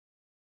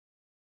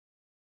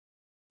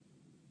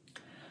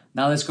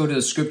Now let's go to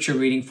the scripture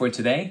reading for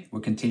today. We're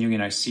continuing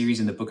in our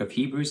series in the book of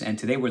Hebrews, and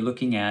today we're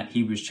looking at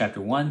Hebrews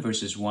chapter 1,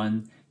 verses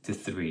 1 to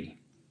 3.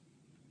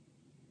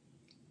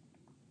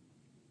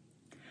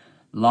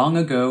 Long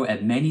ago,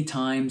 at many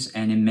times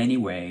and in many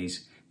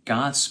ways,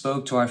 God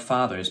spoke to our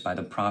fathers by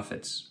the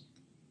prophets.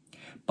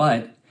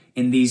 But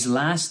in these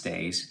last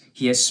days,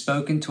 he has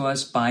spoken to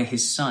us by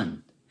his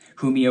Son,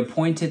 whom he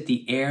appointed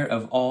the heir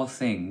of all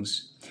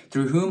things,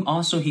 through whom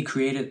also he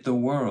created the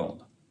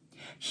world.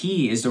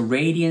 He is the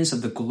radiance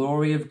of the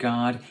glory of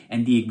God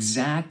and the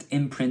exact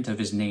imprint of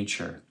his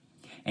nature,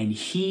 and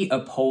he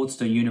upholds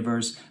the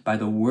universe by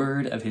the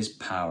word of his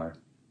power.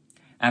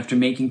 After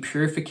making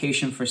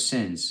purification for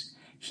sins,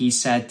 he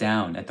sat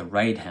down at the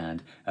right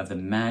hand of the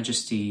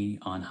Majesty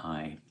on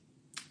high.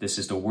 This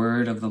is the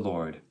word of the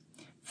Lord.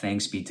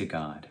 Thanks be to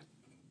God.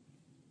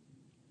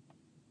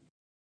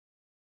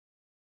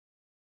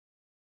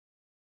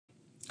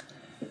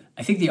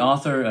 I think the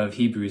author of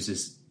Hebrews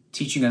is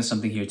teaching us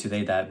something here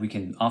today that we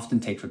can often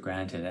take for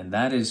granted, and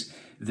that is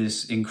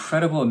this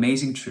incredible,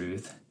 amazing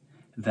truth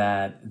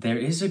that there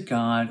is a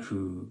God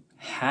who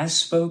has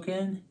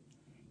spoken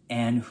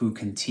and who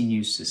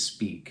continues to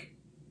speak.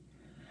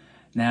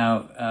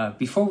 Now,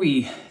 before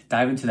we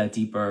dive into that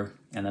deeper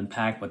and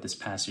unpack what this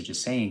passage is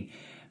saying,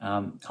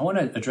 I want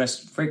to address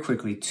very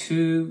quickly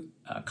two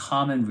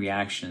common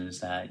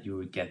reactions that you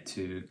would get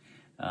to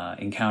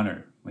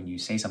encounter when you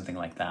say something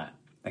like that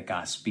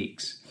God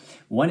speaks.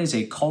 One is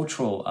a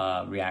cultural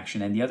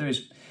reaction, and the other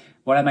is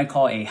what I might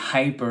call a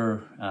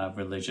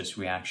hyper-religious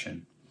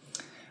reaction.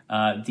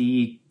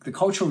 The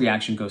cultural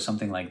reaction goes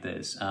something like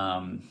this.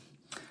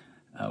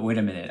 Wait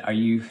a minute, are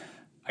you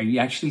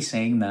actually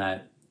saying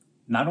that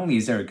not only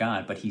is there a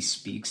God, but he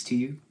speaks to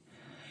you?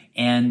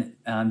 And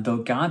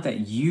the God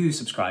that you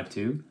subscribe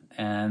to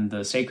and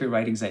the sacred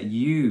writings that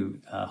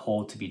you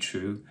hold to be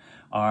true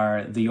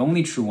are the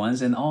only true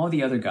ones, and all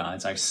the other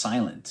gods are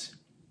silent.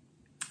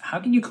 How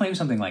can you claim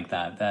something like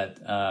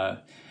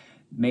that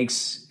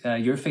makes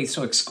your faith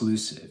so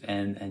exclusive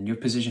and your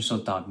position so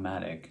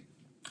dogmatic?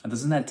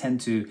 Doesn't that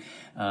tend to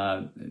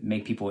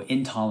make people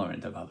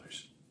intolerant of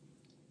others?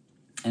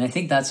 And I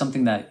think that's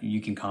something that you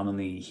can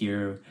commonly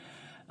hear.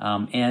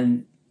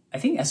 And I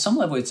think at some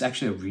level it's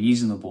actually a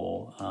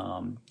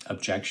reasonable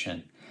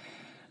objection.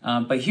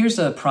 But here's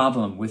the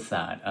problem with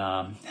that.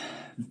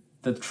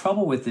 The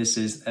trouble with this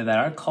is that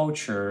our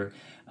culture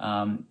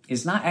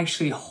is not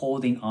actually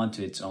holding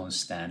onto its own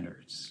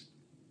standards.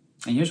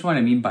 And here's what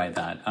I mean by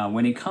that.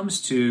 When it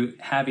comes to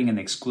having an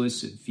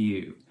exclusive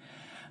view,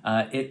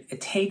 it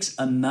takes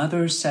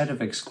another set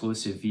of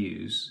exclusive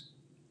views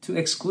to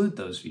exclude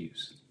those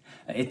views.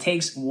 It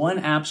takes one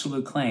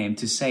absolute claim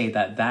to say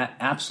that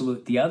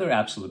the other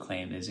absolute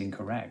claim is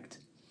incorrect.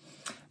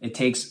 It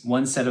takes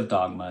one set of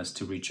dogmas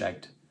to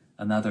reject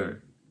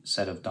another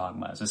set of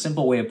dogmas. A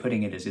simple way of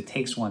putting it is it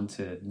takes one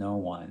to know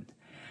one.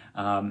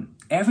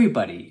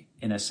 Everybody,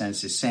 in a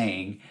sense, is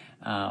saying,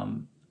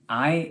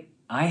 I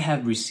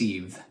have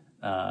received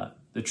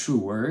the true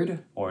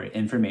word or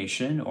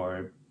information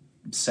or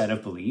set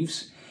of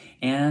beliefs,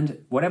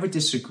 and whatever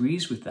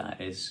disagrees with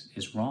that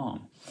is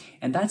wrong.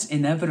 And that's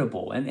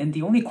inevitable. And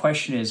the only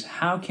question is,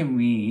 how can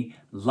we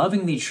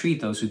lovingly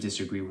treat those who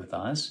disagree with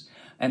us,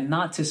 and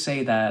not to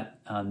say that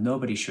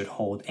nobody should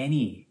hold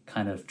any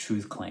kind of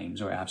truth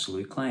claims or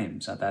absolute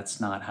claims. That's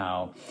not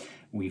how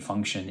we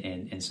function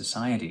in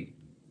society.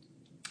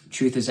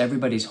 Truth is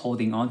everybody's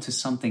holding on to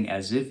something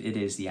as if it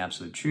is the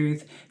absolute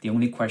truth. The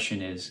only question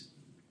is,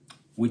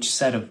 which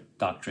set of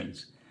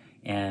doctrines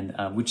and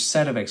which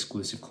set of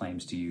exclusive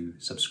claims do you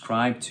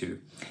subscribe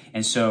to?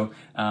 And so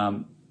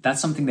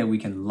that's something that we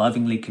can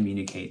lovingly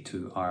communicate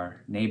to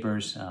our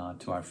neighbors,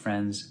 to our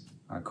friends,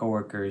 our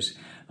coworkers.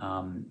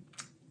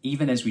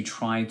 Even as we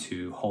try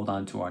to hold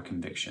on to our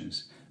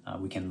convictions,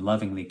 we can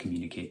lovingly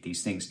communicate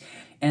these things.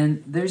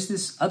 And there's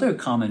this other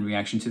common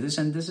reaction to this,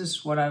 and this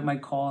is what I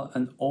might call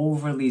an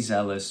overly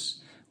zealous,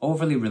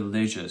 overly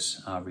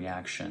religious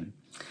reaction.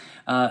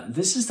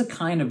 This is the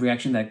kind of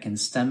reaction that can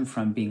stem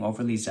from being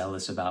overly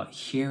zealous about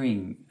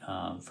hearing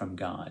from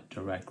God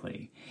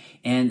directly.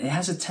 And it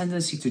has a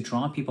tendency to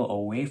draw people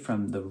away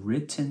from the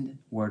written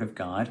word of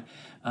God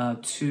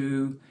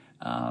to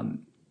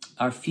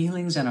our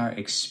feelings and our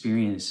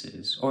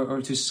experiences,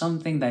 or to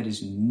something that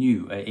is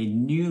new, a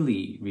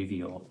newly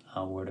revealed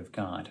word of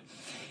God.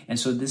 And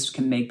so this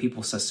can make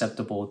people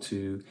susceptible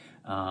to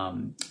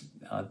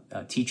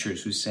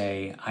teachers who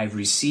say, I've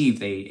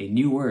received a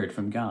new word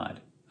from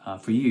God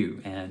for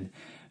you, and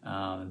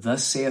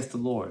thus saith the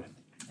Lord,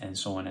 and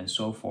so on and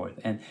so forth.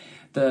 And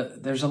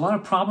there's a lot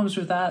of problems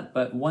with that,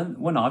 but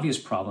one obvious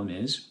problem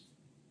is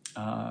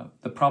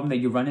the problem that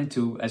you run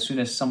into as soon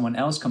as someone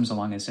else comes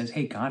along and says,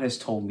 hey, God has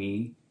told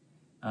me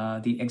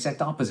the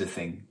exact opposite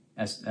thing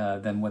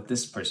than what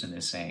this person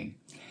is saying.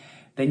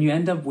 Then you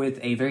end up with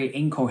a very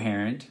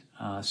incoherent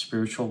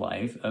spiritual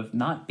life of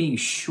not being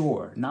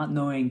sure, not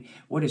knowing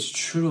what is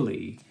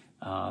truly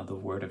the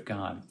Word of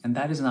God. And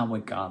that is not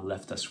what God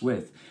left us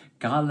with.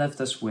 God left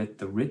us with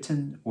the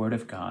written Word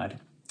of God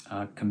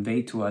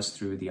conveyed to us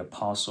through the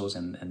apostles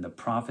and the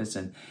prophets,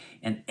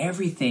 and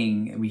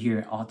everything we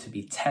hear ought to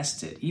be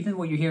tested. Even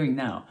what you're hearing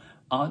now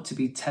ought to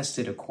be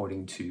tested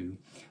according to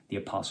the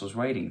apostles'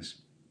 writings.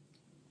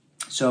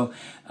 So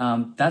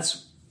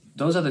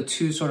those are the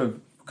two sort of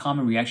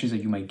common reactions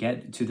that you might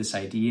get to this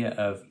idea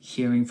of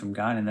hearing from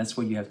God, and that's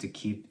what you have to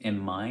keep in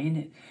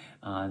mind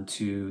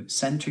to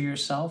center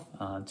yourself,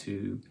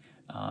 to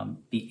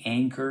be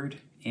anchored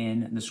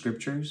in the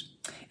scriptures.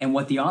 And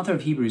what the author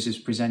of Hebrews is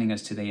presenting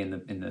us today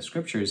in the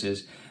scriptures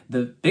is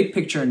the big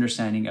picture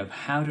understanding of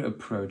how to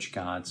approach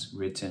God's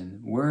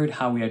written word,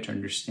 how we are to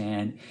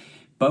understand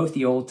both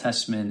the Old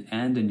Testament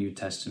and the New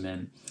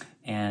Testament,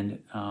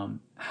 and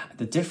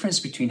the difference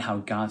between how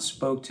God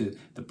spoke to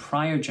the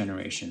prior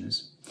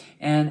generations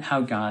and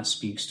how God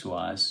speaks to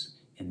us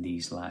in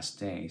these last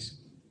days.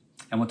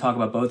 And we'll talk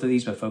about both of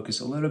these, but focus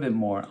a little bit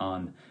more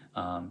on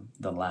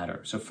the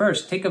latter. So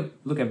first, take a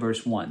look at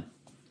verse 1.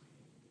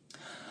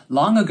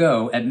 Long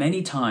ago, at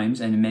many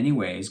times and in many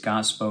ways,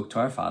 God spoke to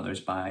our fathers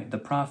by the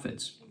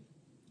prophets.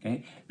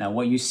 Okay? Now,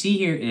 what you see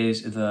here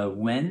is the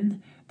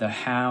when, the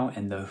how,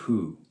 and the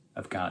who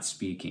of God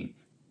speaking.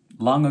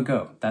 Long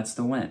ago, that's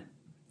the when.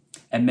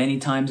 At many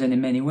times and in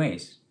many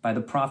ways, by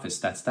the prophets,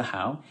 that's the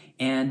how.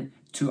 And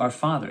to our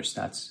fathers,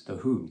 that's the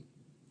who.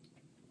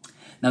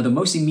 Now, the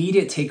most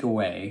immediate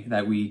takeaway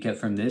that we get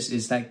from this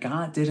is that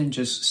God didn't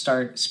just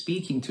start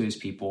speaking to his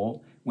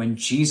people when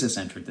Jesus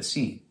entered the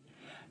scene.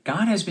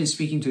 God has been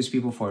speaking to his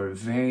people for a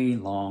very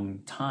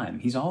long time.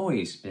 He's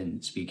always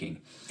been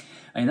speaking.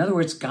 In other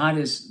words, God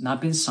has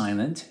not been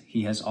silent.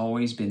 He has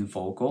always been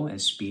vocal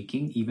and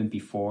speaking, even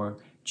before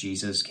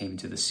Jesus came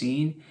into the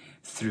scene,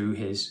 through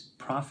his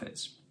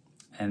prophets.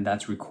 And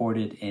that's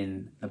recorded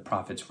in the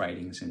prophets'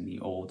 writings in the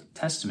Old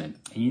Testament.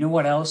 And you know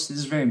what else? This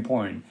is very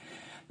important.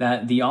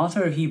 That the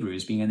author of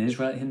Hebrews, being an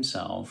Israelite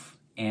himself,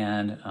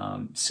 and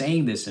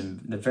saying this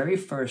in the very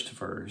first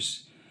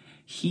verse,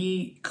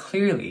 he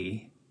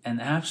clearly and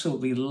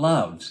absolutely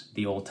loves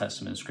the Old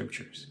Testament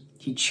scriptures.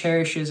 He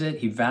cherishes it,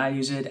 he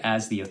values it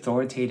as the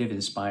authoritative,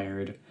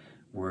 inspired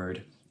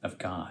word of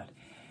God,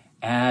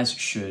 as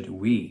should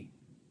we,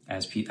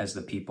 as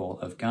the people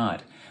of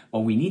God.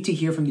 What we need to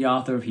hear from the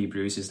author of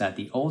Hebrews is that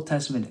the Old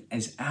Testament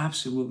is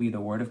absolutely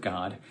the word of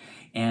God,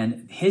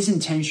 and his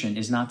intention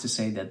is not to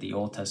say that the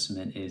Old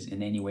Testament is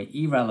in any way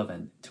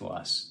irrelevant to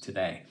us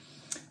today.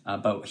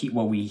 But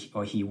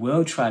what he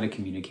will try to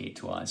communicate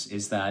to us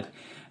is that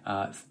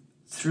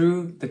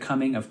through the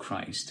coming of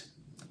Christ,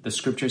 the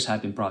scriptures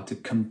have been brought to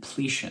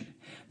completion.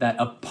 That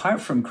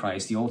apart from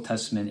Christ, the Old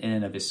Testament in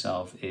and of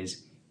itself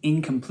is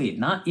incomplete.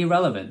 Not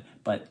irrelevant,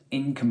 but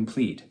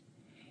incomplete.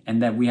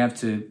 And that we have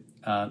to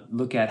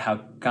look at how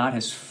God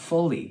has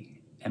fully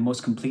and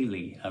most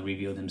completely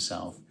revealed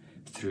himself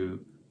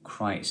through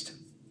Christ.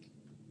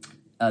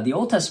 The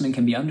Old Testament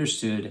can be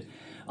understood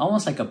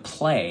almost like a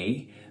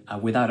play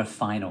without a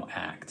final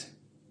act.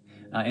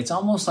 It's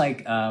almost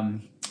like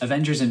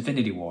Avengers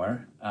Infinity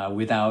War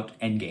without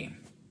Endgame.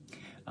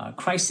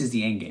 Christ is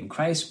the endgame.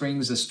 Christ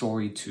brings the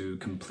story to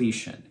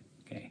completion.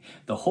 Okay?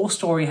 The whole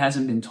story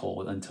hasn't been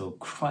told until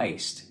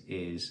Christ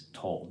is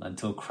told,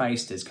 until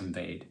Christ is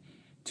conveyed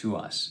to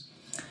us.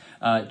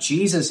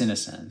 Jesus, in a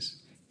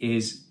sense,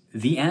 is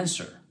the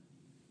answer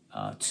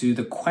to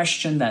the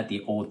question that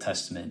the Old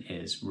Testament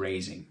is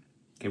raising.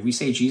 Okay, we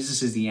say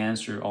Jesus is the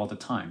answer all the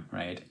time,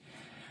 right?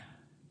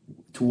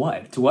 To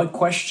what? To what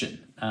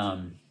question?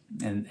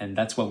 And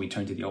that's what we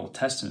turn to the Old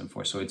Testament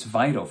for. So it's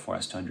vital for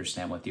us to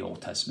understand what the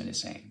Old Testament is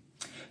saying.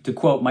 To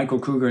quote Michael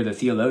Kruger, the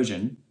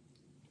theologian,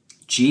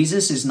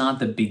 Jesus is not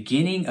the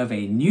beginning of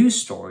a new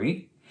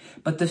story,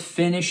 but the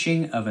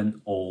finishing of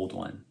an old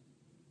one.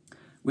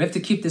 We have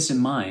to keep this in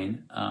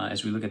mind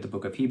as we look at the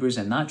book of Hebrews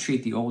and not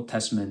treat the Old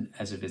Testament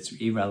as if it's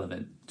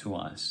irrelevant to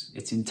us.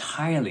 It's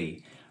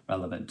entirely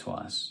relevant to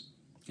us.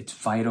 It's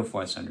vital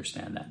for us to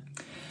understand that.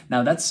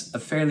 Now, that's a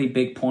fairly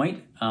big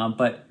point,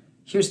 but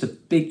here's the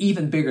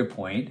even bigger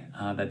point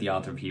that the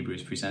author of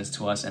Hebrews presents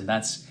to us, and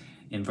that's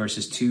in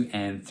verses 2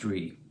 and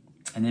 3.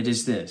 And it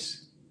is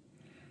this: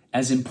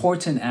 as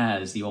important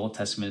as the Old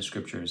Testament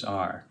scriptures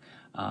are,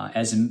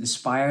 as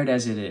inspired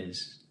as it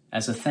is,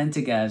 as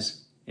authentic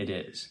as it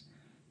is,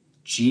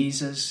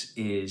 Jesus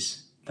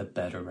is the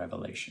better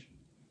revelation.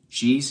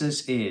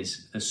 Jesus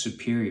is the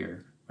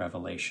superior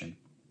revelation.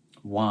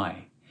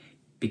 Why?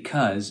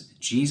 Because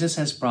Jesus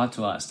has brought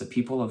to us, the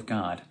people of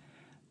God,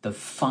 the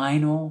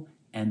final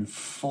and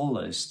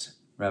fullest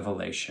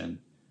revelation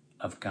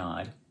of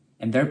God,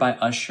 and thereby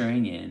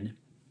ushering in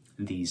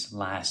these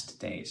last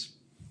days.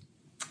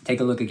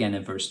 Take a look again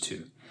at verse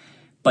 2.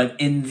 But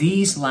in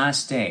these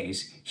last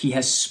days, he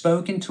has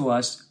spoken to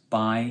us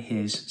by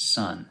his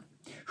Son,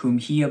 whom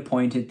he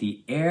appointed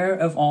the heir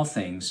of all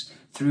things,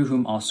 through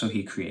whom also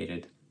he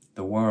created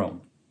the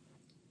world.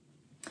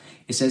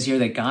 It says here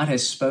that God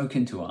has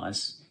spoken to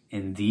us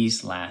in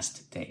these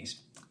last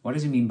days. What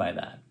does he mean by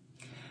that?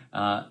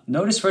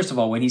 Notice, first of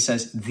all, when he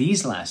says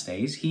these last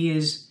days, he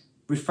is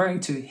referring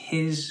to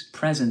his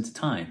present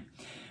time.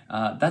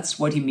 That's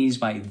what he means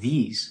by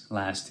these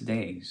last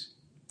days.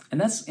 And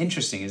that's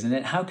interesting, isn't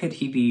it? How could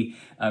he be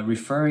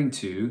referring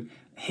to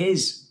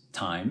his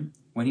time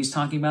when he's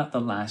talking about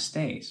the last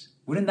days?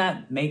 Wouldn't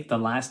that make the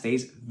last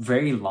days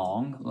very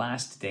long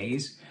last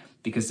days?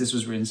 Because this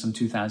was written some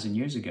 2,000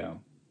 years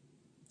ago.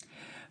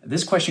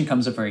 This question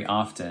comes up very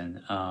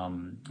often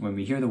when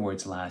we hear the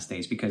words last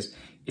days, because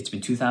it's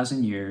been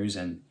 2,000 years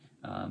and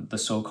the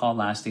so-called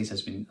last days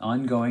has been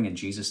ongoing and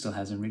Jesus still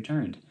hasn't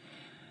returned.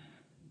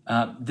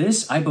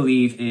 This, I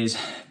believe, is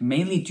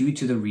mainly due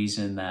to the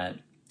reason that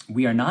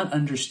we are not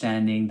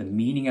understanding the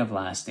meaning of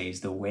last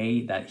days the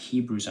way that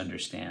Hebrews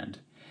understand.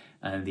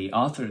 And the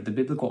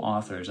biblical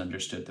authors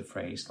understood the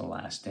phrase the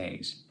last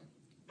days.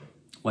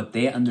 What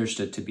they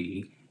understood to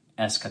be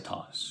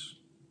eschatos.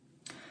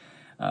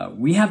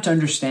 We have to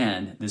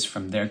understand this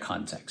from their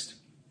context.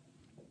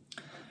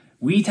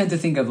 We tend to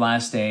think of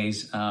last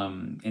days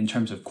in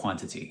terms of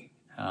quantity,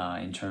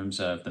 in terms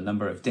of the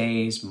number of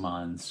days,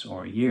 months,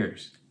 or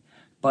years.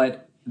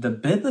 But the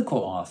biblical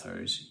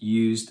authors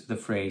used the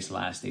phrase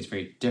last days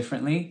very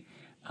differently.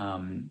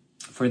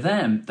 For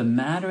them, the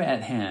matter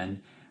at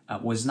hand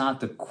was not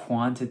the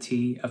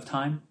quantity of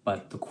time,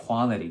 but the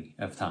quality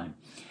of time.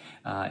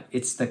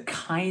 It's the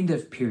kind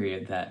of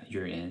period that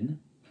you're in,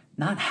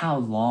 not how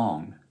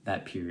long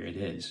that period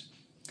is.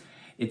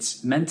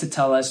 It's meant to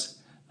tell us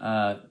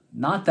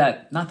not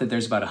that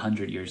there's about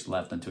 100 years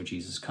left until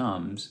Jesus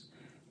comes,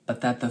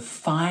 but that the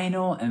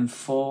final and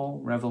full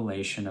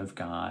revelation of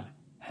God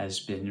has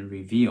been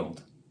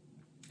revealed.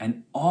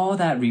 And all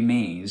that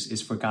remains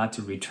is for God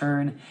to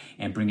return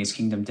and bring his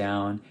kingdom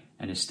down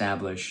and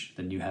establish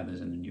the new heavens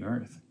and the new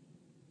earth.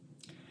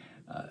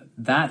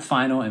 That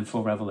final and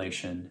full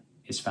revelation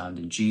is found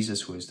in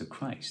Jesus, who is the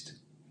Christ.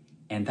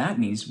 And that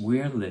means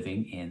we're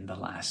living in the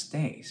last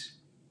days.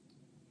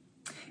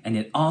 And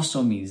it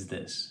also means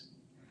this,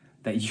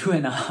 that you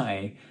and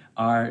I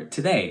are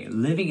today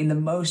living in the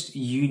most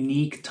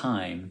unique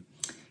time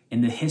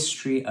in the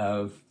history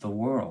of the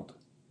world.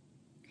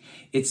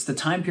 It's the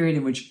time period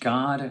in which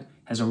God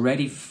has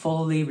already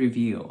fully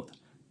revealed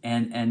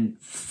and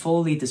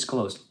fully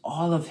disclosed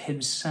all of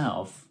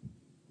himself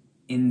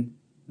in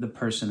the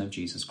person of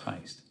Jesus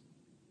Christ.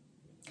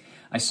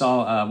 I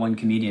saw one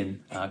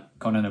comedian,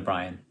 Conan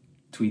O'Brien,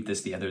 tweet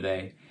this the other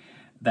day,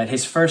 that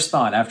his first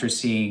thought after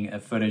seeing a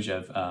footage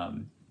of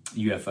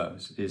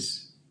UFOs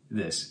is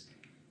this: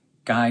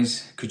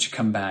 guys, could you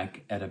come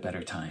back at a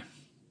better time?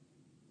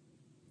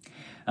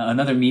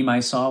 Another meme I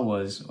saw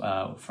was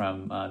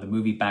from the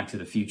movie Back to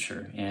the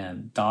Future,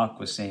 and Doc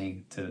was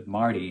saying to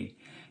Marty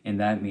in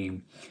that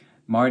meme,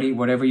 "Marty,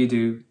 whatever you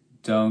do,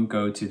 don't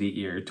go to the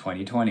year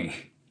 2020.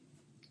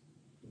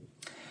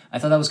 I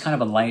thought that was kind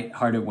of a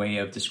light-hearted way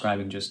of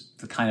describing just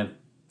the kind of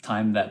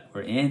time that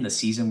we're in, the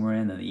season we're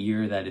in, and the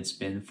year that it's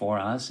been for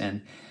us.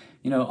 And,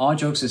 all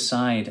jokes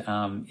aside,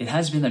 it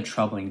has been a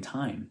troubling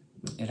time.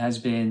 It has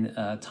been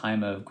a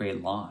time of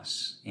great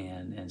loss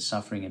and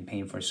suffering and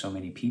pain for so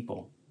many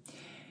people.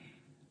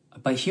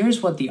 But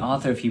here's what the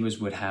author of Hebrews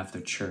would have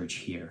the church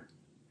hear.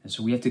 And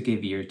so we have to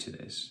give ear to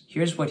this.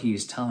 Here's what he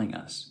is telling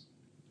us: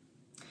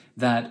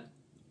 that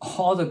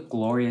all the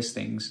glorious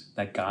things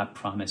that God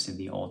promised in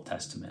the Old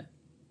Testament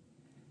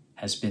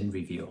has been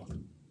revealed,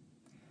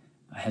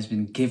 has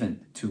been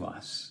given to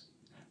us.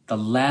 The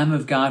Lamb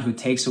of God who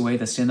takes away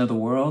the sin of the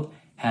world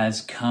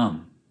has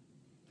come.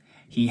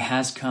 He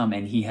has come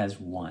and he has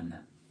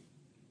won.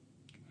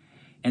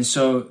 And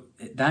so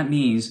that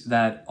means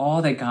that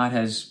all that God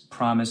has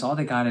promised, all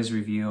that God has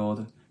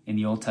revealed in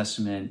the Old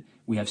Testament,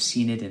 we have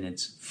seen it in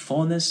its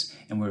fullness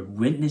and we're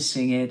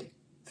witnessing it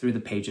through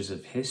the pages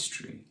of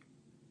history.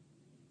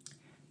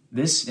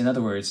 This, in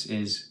other words,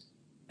 is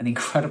an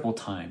incredible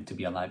time to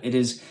be alive. It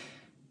is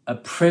a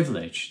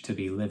privilege to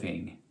be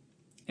living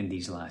in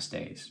these last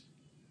days.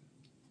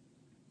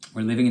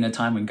 We're living in a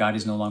time when God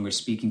is no longer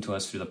speaking to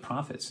us through the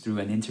prophets, through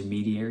an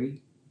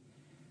intermediary,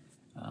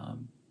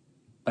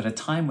 but a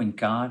time when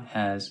God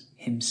has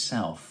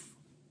himself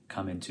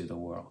come into the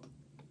world.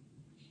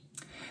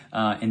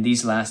 In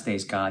these last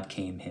days, God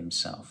came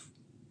himself.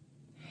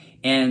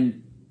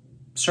 And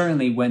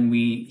certainly when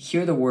we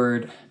hear the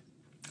word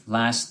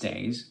last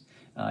days,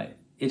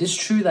 it is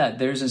true that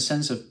there's a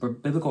sense of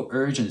biblical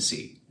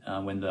urgency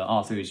when the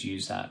authors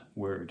use that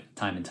word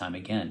time and time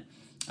again.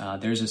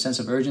 There's a sense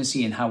of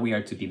urgency in how we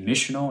are to be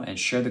missional and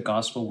share the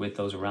gospel with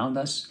those around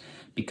us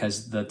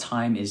because the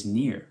time is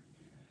near.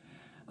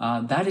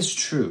 That is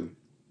true.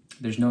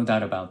 There's no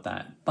doubt about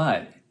that.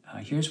 But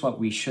here's what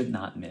we should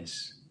not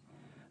miss.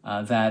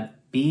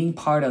 That being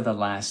part of the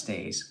last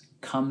days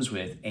comes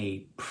with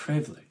a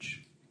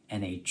privilege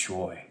and a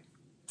joy.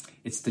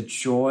 It's the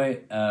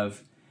joy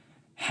of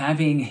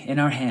having in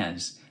our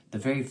hands the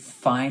very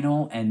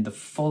final and the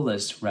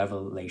fullest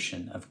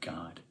revelation of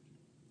God.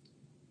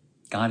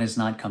 God has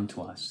not come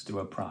to us through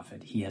a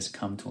prophet. He has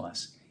come to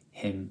us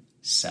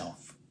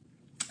himself.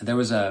 There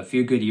was a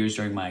few good years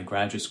during my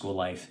graduate school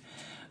life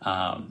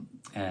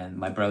and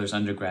my brother's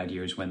undergrad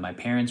years when my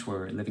parents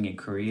were living in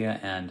Korea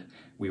and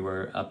we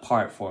were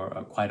apart for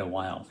quite a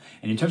while.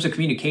 And in terms of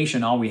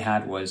communication, all we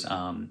had was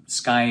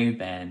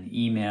Skype and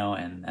email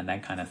and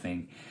that kind of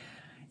thing.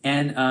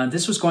 And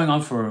this was going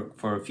on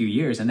for a few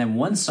years. And then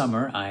one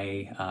summer,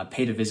 I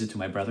paid a visit to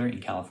my brother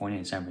in California,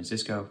 in San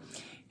Francisco.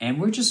 And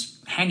we're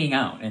just hanging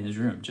out in his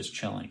room, just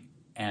chilling.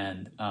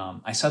 And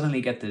I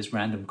suddenly get this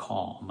random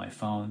call on my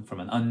phone from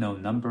an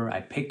unknown number.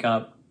 I pick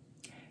up,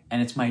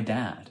 and it's my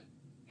dad.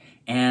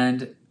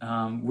 And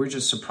we're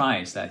just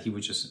surprised that he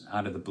would just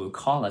out of the blue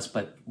call us.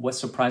 But what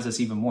surprised us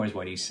even more is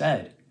what he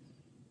said.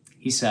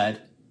 He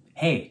said,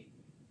 "Hey,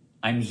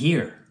 I'm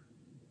here."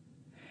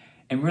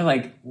 And we're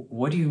like,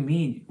 "What do you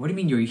mean? What do you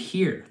mean you're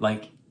here?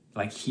 Like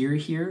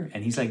here?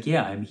 And he's like,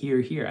 "Yeah, I'm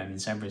here. I'm in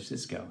San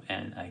Francisco,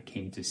 and I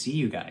came to see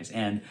you guys."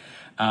 And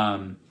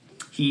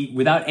he,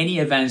 without any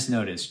advance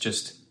notice,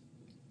 just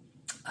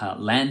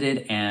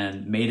landed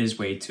and made his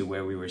way to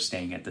where we were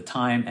staying at the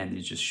time, and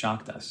it just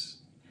shocked us.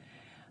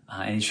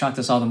 And it shocked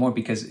us all the more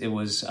because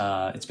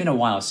it's been a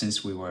while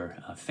since we were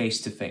face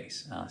to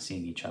face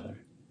seeing each other.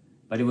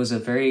 But it was a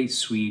very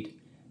sweet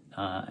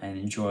and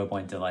enjoyable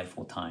and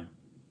delightful time.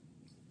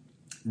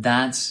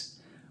 That's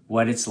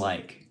what it's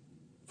like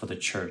for the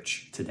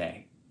church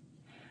today.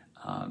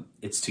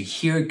 It's to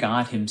hear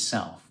God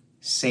himself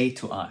say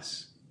to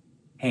us,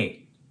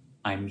 "Hey,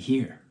 I'm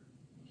here.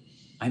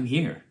 I'm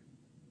here."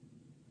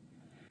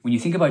 When you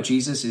think about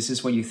Jesus, is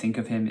this what you think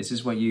of him? Is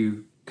this what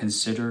you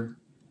consider?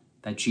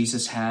 That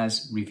Jesus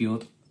has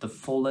revealed the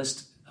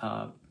fullest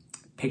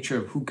picture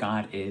of who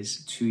God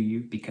is to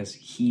you because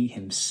he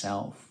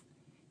himself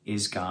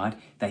is God,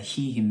 that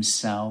he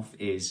himself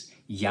is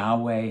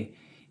Yahweh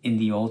in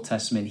the Old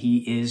Testament. He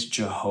is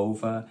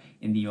Jehovah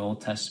in the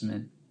Old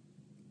Testament,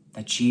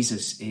 that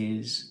Jesus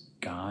is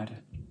God.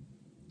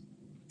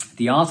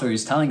 The author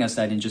is telling us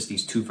that in just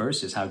these two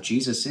verses, how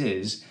Jesus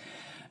is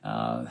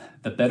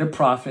the better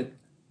prophet,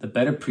 the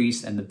better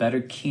priest, and the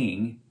better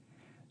king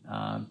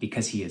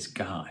because he is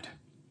God.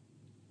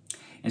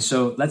 And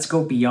so let's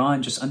go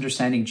beyond just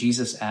understanding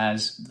Jesus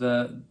as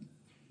the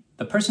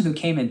person who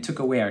came and took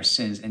away our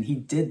sins, and he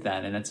did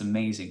that, and that's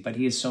amazing, but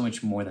he is so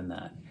much more than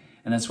that.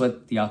 And that's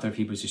what the author of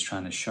Hebrews is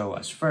trying to show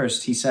us.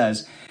 First, he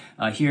says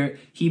here,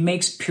 he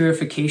makes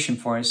purification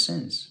for our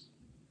sins.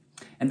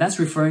 And that's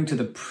referring to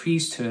the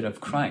priesthood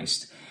of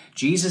Christ.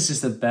 Jesus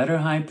is the better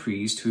high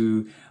priest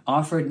who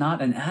offered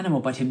not an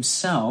animal, but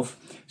himself,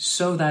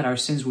 so that our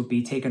sins would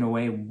be taken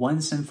away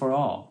once and for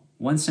all.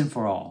 Once and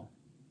for all.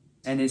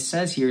 And it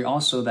says here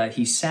also that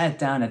he sat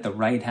down at the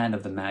right hand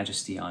of the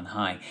Majesty on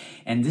high.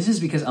 And this is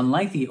because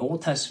unlike the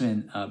Old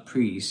Testament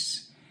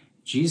priests,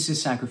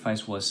 Jesus'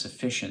 sacrifice was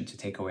sufficient to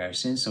take away our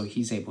sins, so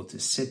he's able to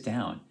sit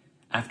down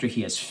after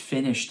he has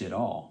finished it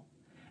all.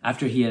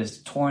 After he has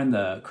torn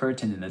the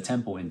curtain in the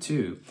temple in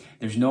two,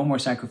 there's no more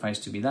sacrifice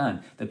to be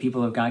done. The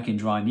people of God can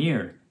draw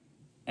near,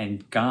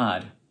 and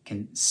God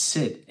can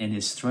sit in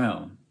his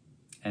throne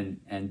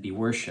and be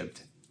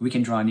worshipped. We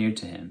can draw near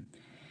to him.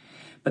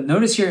 But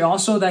notice here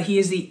also that he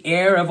is the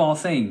heir of all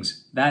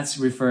things. That's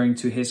referring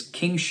to his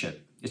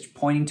kingship. It's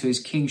pointing to his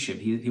kingship.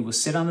 He will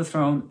sit on the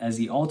throne as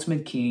the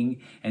ultimate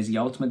king, as the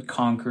ultimate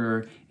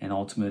conqueror, and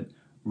ultimate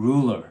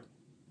ruler.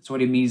 That's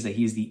what it means that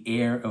he is the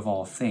heir of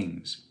all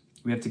things.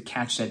 We have to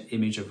catch that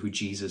image of who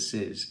Jesus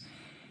is.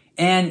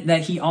 And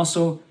that he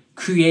also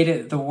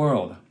created the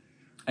world.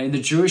 In the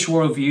Jewish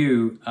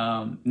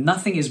worldview,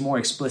 nothing is more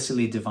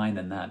explicitly divine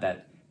than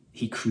that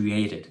he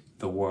created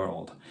the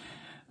world.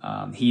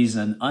 He's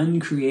an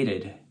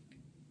uncreated,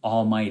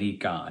 almighty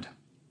God.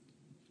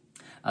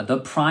 The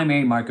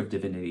primary mark of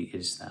divinity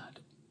is that.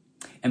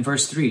 And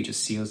verse 3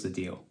 just seals the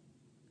deal.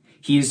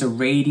 He is the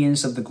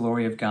radiance of the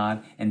glory of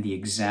God and the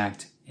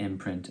exact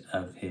imprint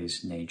of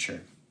his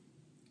nature.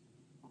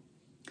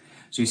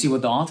 So you see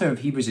what the author of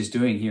Hebrews is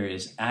doing here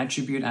is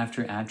attribute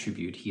after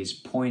attribute. He is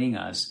pointing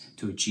us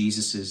to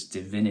Jesus'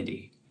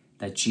 divinity,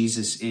 that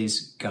Jesus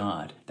is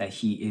God, that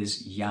he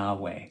is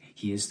Yahweh.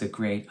 He is the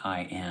great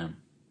I am.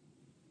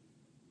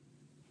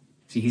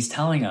 See, he's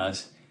telling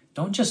us,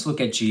 don't just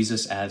look at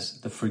Jesus as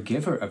the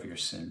forgiver of your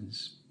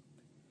sins.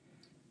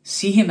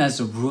 See him as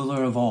the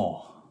ruler of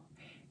all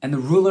and the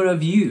ruler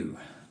of you.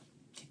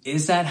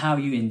 Is that how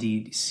you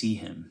indeed see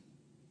him?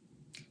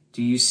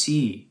 Do you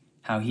see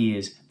how he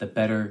is the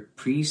better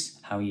priest,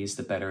 how he is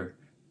the better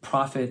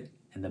prophet,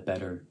 and the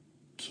better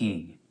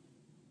king?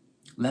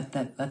 Let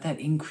that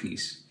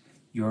increase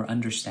your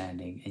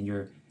understanding and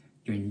your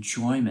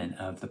enjoyment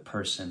of the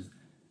person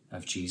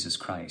of Jesus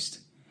Christ.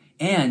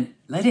 And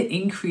let it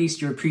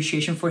increase your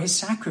appreciation for his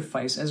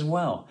sacrifice as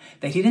well.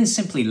 That he didn't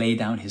simply lay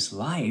down his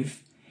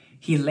life.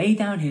 He laid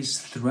down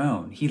his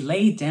throne. He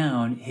laid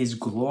down his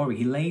glory.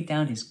 He laid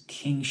down his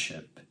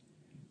kingship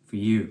for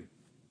you.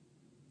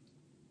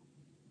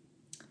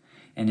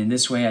 And in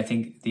this way, I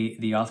think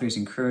the author is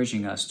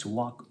encouraging us to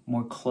walk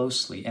more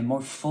closely and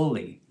more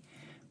fully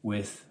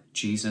with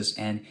Jesus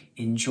and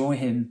enjoy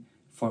him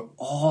for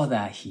all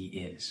that he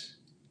is.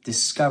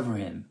 Discover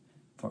him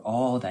for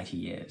all that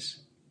he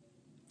is.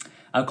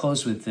 I'll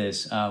close with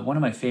this. One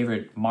of my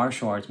favorite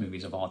martial arts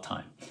movies of all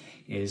time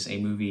is a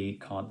movie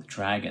called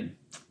Dragon,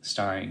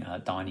 starring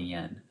Donnie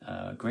Yen,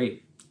 a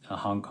great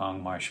Hong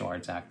Kong martial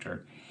arts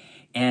actor.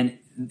 And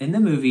in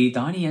the movie,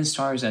 Donnie Yen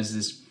stars as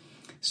this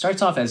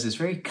starts off as this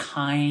very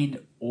kind,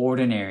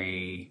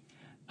 ordinary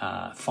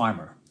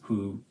farmer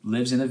who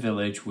lives in a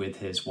village with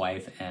his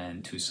wife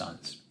and 2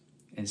 sons.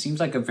 And seems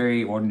like a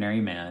very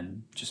ordinary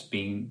man, just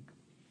being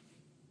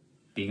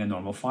a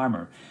normal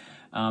farmer.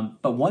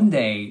 But one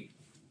day,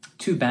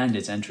 2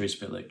 bandits enter his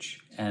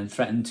village and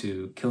threaten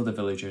to kill the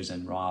villagers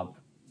and rob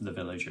the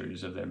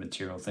villagers of their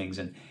material things.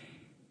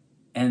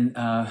 And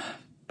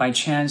by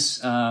chance,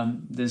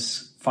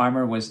 this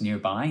farmer was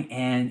nearby,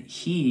 and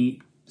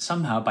he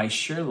somehow, by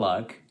sheer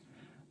luck,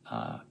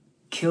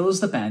 kills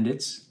the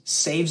bandits,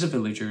 saves the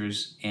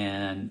villagers,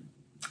 and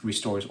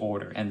restores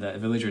order. And the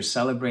villagers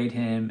celebrate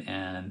him,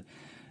 and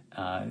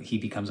he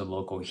becomes a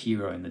local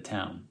hero in the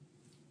town.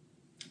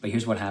 But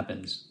here's what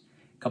happens.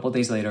 A couple of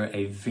days later,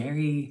 a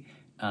very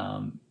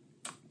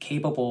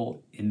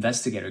capable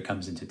investigator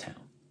comes into town.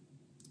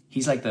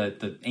 He's like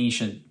the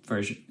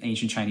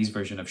ancient Chinese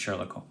version of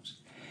Sherlock Holmes.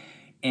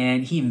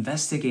 And he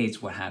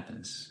investigates what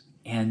happens.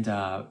 And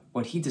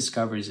what he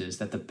discovers is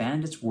that the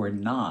bandits were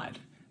not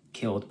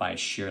killed by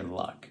sheer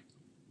luck,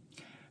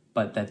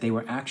 but that they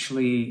were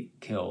actually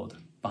killed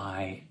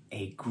by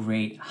a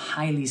great,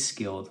 highly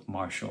skilled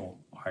martial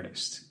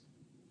artist.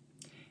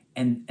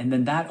 And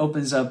then that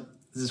opens up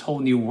this whole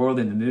new world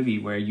in the movie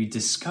where you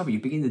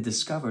begin to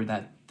discover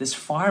that this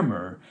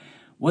farmer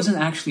wasn't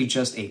actually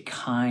just a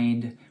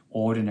kind,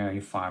 ordinary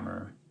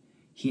farmer.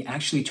 He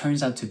actually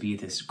turns out to be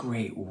this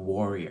great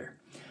warrior,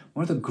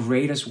 one of the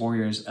greatest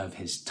warriors of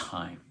his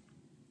time.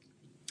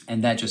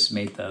 And that just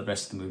made the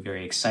rest of the movie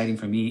very exciting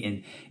for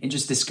me in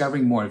just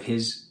discovering more of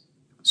his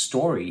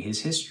story,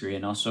 his history,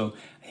 and also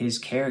his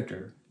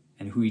character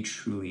and who he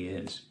truly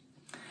is.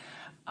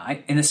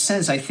 In a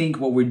sense, I think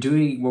what we're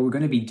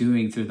going to be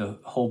doing through the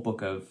whole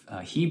book of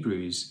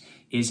Hebrews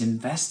is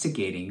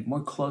investigating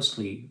more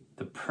closely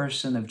the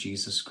person of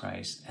Jesus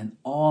Christ and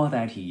all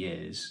that he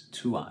is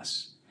to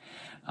us.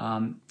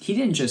 He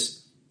didn't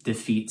just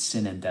defeat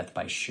sin and death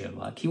by sheer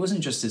luck. He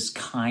wasn't just this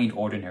kind,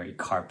 ordinary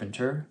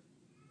carpenter.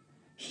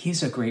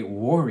 He's a great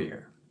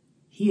warrior.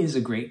 He is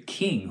a great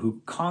king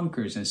who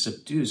conquers and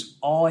subdues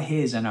all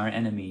his and our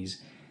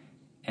enemies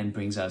and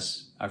brings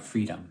us our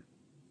freedom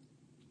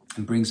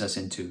and brings us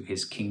into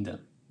his kingdom.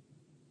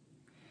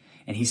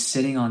 And he's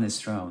sitting on his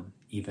throne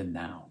even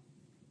now.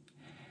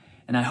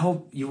 And I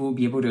hope you will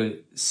be able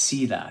to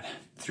see that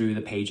through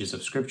the pages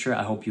of Scripture.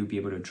 I hope you'll be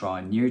able to draw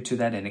near to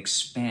that and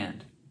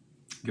expand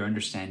your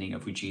understanding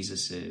of who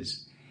Jesus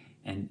is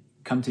and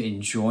come to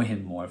enjoy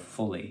him more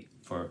fully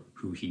for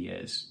who he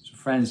is. So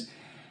friends,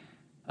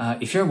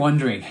 if you're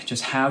wondering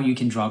just how you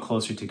can draw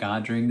closer to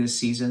God during this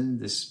season,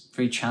 this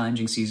very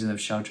challenging season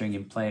of sheltering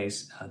in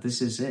place,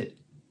 this is it.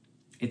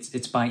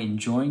 It's by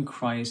enjoying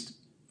Christ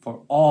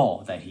for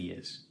all that he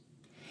is.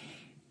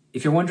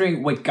 If you're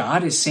wondering what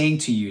God is saying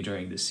to you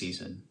during this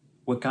season,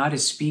 what God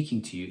is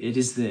speaking to you, it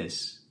is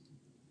this: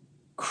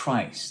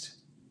 Christ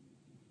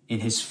in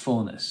his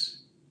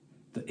fullness.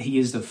 He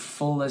is the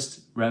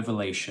fullest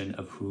revelation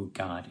of who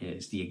God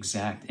is, the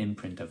exact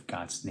imprint of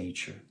God's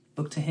nature.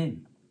 Look to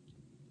him.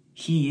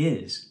 He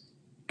is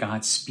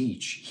God's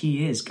speech.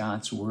 He is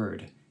God's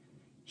word.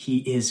 He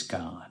is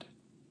God.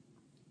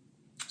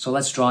 So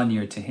let's draw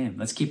near to him.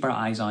 Let's keep our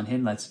eyes on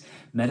him. Let's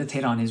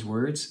meditate on his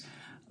words.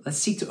 Let's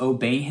seek to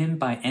obey him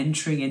by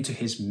entering into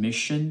his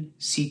mission,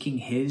 seeking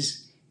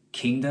his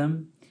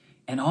kingdom.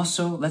 And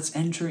also let's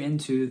enter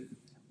into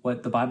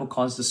what the Bible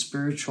calls the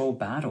spiritual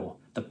battle,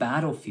 the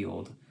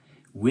battlefield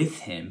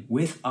with him,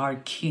 with our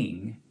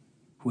King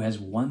who has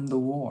won the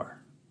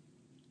war.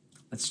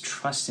 Let's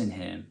trust in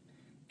him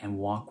and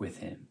walk with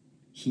him.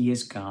 He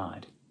is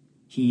God.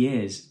 He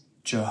is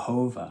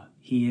Jehovah.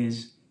 He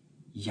is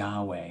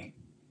Yahweh.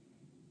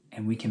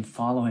 And we can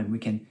follow him. We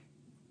can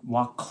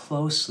walk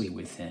closely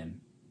with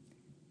him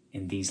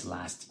in these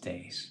last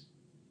days.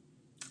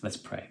 Let's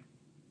pray.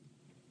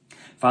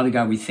 Father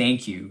God, we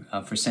thank you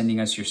for sending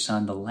us your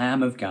Son, the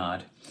Lamb of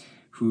God,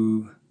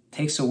 who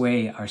takes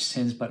away our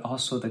sins, but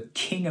also the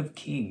King of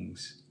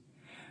Kings,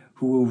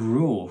 who will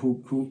rule,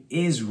 who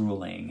is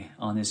ruling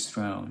on his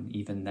throne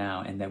even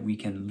now, and that we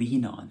can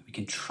lean on, we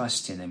can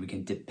trust in, and we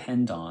can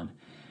depend on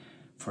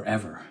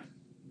forever.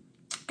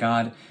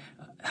 God,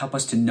 help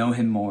us to know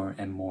him more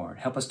and more.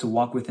 Help us to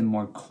walk with him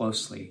more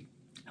closely.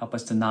 Help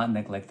us to not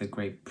neglect the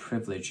great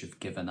privilege you've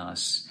given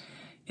us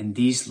in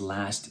these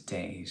last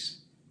days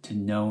to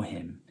know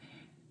him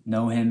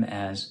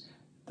as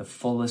the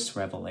fullest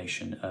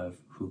revelation of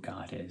who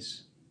God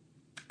is.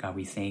 God,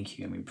 we thank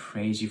you and we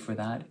praise you for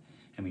that,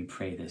 and we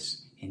pray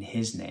this in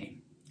his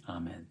name.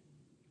 Amen.